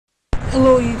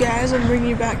Hello you guys, I'm bringing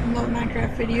you back another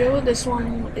Minecraft video. This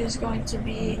one is going to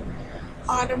be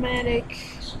automatic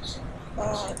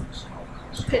not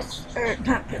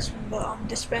piston, but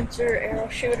dispenser arrow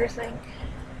shooter thing.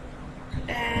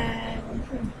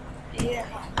 And yeah,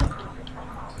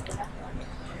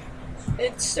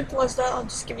 it's simple as that. I'll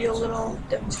just give you a little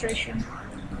demonstration.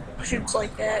 Shoots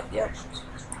like that, yep.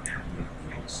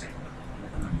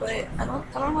 But I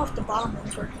don't know if the bottom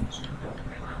one's working.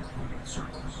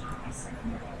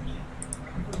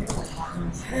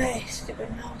 Hey, stupid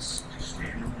mouse.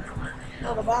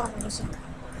 Oh, the bottom one isn't.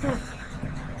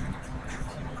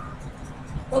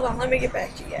 Hold on, let me get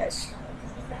back to you guys.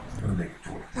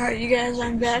 Alright, you guys,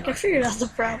 I'm back. I figured out the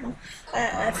problem.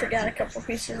 I forgot a couple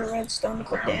pieces of redstone to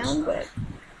put down, but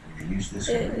it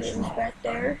is back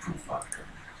there.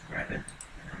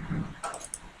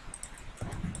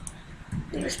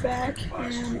 These back,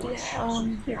 and yeah,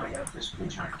 here we go.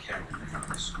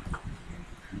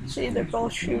 See, they're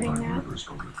both shooting now.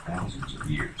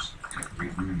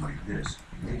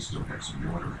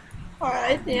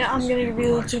 Alright, yeah, I'm gonna give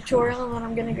you the tutorial, and then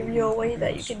I'm gonna give you a way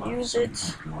that you can use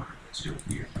it.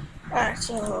 Alright,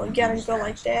 so you gotta go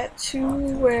like that to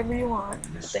wherever you want,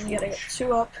 but then you gotta get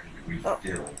 2 up. Oh,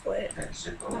 wait.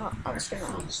 No, I'm just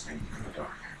gonna.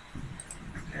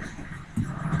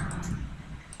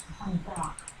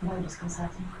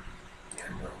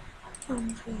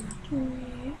 1, 2,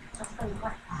 3.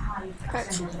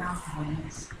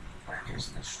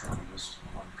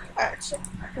 Alright, so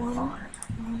 1.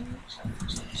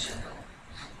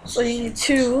 So you need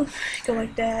 2. Go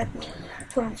like that.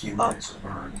 Put them up.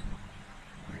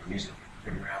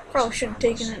 Probably should have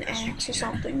taken an axe or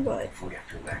something, but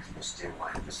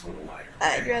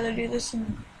I'd rather do this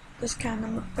in this kind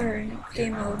of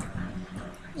game mode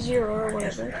 0 or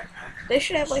whatever. They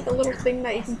should have like a little thing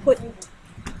that you can put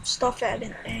stuff at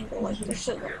an angle. Like there's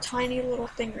a tiny little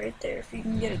thing right there if you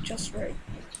can get it just right.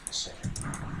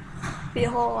 Be a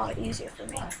whole lot easier for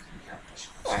me.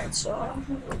 Alright, so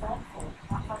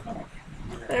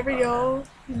there we go.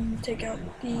 Take out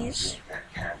these.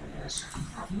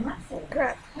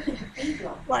 Crap.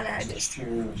 Why did I just?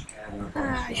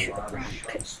 I should have brought a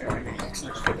pit or an axe.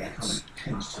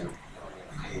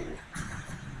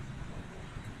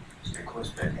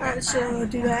 Alright, so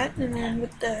do that, and then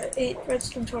with the 8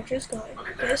 redstone torches, go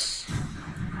like this.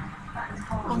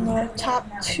 On the top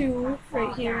 2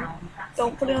 right here,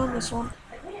 don't put it on this one.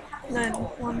 And then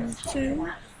 1, 2,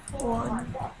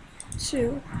 1,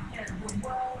 2.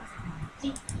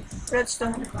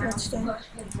 Redstone, redstone,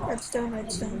 redstone,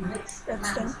 redstone,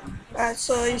 redstone. Alright,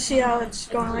 so you see how it's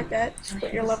going like that? Just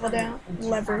put your lever down,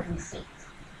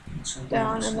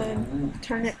 and then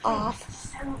turn it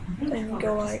off. Then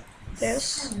go like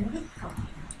this,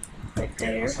 right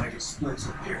there.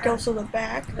 Go to the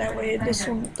back, that way this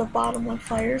one, the bottom one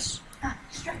fires.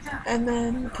 And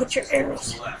then put your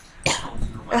arrows.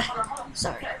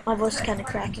 Sorry, my voice is kind of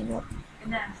cracking up.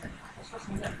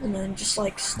 And then just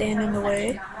like stand in the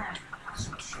way.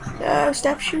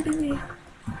 Stop shooting me.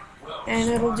 And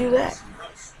it'll do that.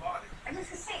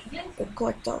 But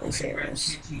collect all these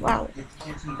arrows. Wow,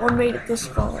 one made it this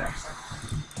far.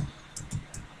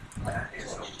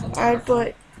 Alright,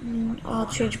 but I'll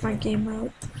change my game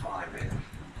mode.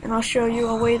 And I'll show you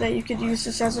a way that you could use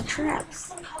this as a trap.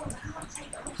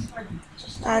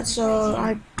 Alright, so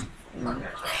I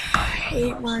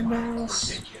hate my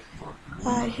mouse.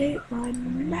 I hate my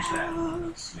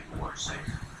mouse.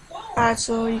 Alright,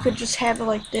 so you could just have it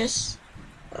like this.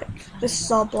 Like, this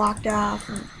is all blocked off,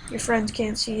 and your friends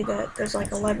can't see that there's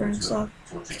like a lever and stuff.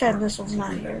 Pretend this one's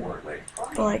not here.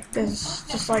 But like, this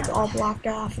just like all blocked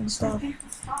off and stuff.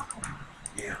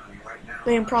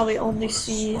 They can probably only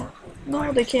see.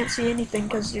 No, they can't see anything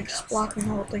because you're just blocking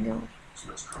the whole thing off.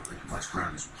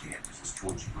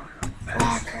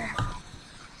 Ah, crap.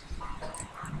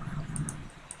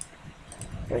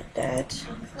 Like that.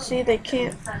 See, they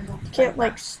can't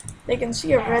like, they can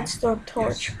see a redstone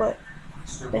torch, but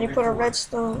then you put a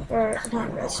redstone, or not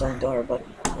a redstone door, but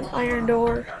an iron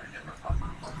door.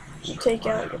 You take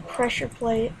out your pressure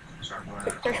plate,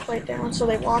 put the pressure plate down so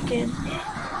they walk in,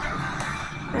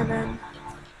 and then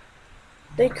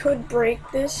they could break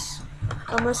this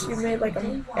unless you made like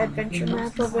an adventure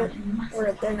map of it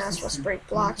where they're not supposed to break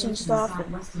blocks and stuff,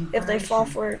 and if they fall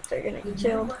for it they're gonna get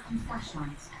killed.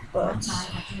 But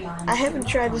I haven't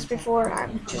tried this before.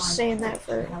 I'm just saying that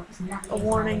for a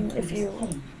warning. If you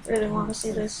really want to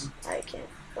see this, I can't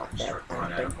block that. I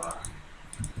don't think.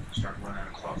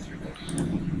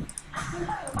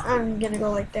 I'm gonna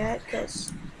go like that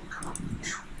because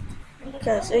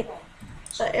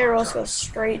the arrows go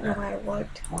straight no matter what.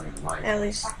 At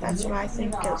least that's what I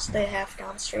think, because they have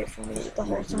gone straight for me the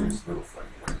whole time.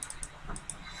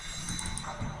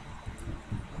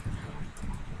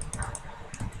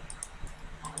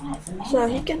 So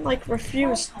he can like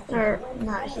refuse, or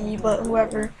not he, but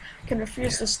whoever can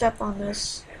refuse to step on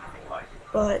this.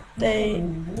 But they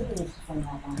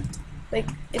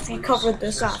if you covered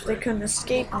this off, they couldn't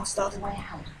escape and stuff.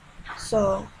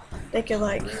 So they could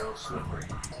like,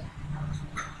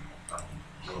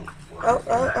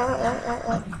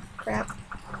 crap,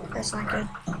 that's not good.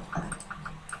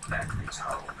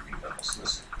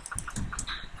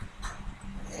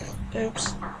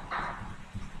 Oops.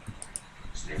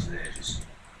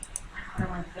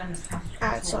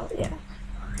 Alright, so yeah.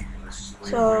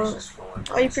 So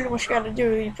all you pretty much gotta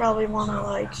do, you probably wanna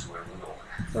like,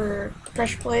 for the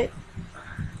pressure plate,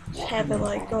 have it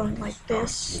like going like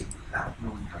this.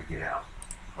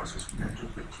 Mental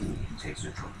fatigue takes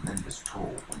a tremendous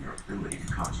toll on your ability to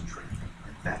concentrate.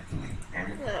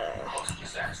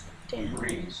 Damn.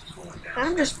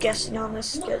 I'm just guessing on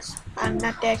this because I'm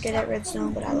not that good at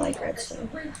redstone, but I like redstone.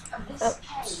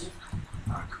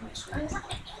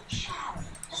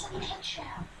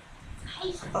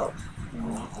 Oh,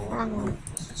 wrong one.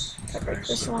 Gotta break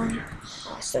this one.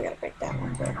 Oh, I still gotta break that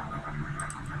one, but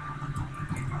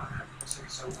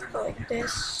go like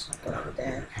this, go like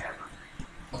that.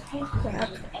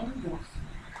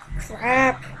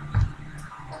 Crap.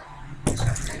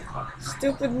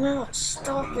 Stupid mouse,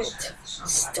 stop it.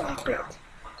 Stop it.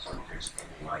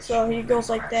 So he goes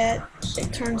like that,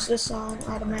 it turns this on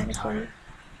automatically.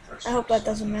 I hope that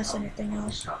doesn't mess anything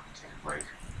up.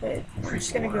 Wait, I'm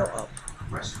just gonna go up.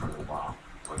 Rest for a while,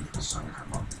 wait for the sun to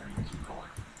come up, and then keep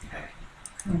going. Okay.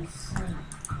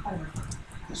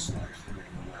 This is the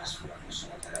last one. I just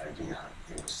want that idea.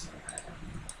 It was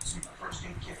see my first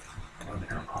aid kit.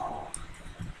 Alcohol.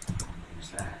 Use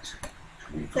that.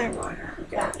 There we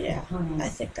go. Yeah, I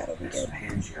think that'll be good.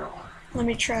 Let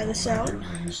me try this out.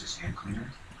 Use this hand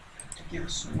cleaner to give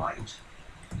us some light.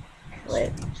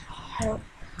 Wait, I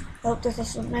hope this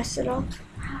doesn't mess it up.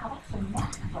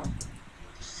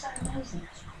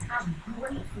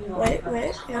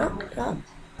 Wait, yep.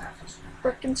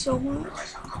 Working so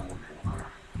much.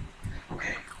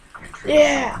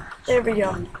 Yeah, there we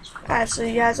go. Alright, so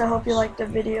you guys, I hope you liked the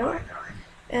video.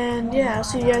 And yeah, I'll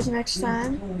see you guys next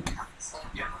time.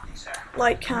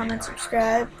 Like, comment,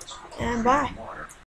 subscribe, and bye.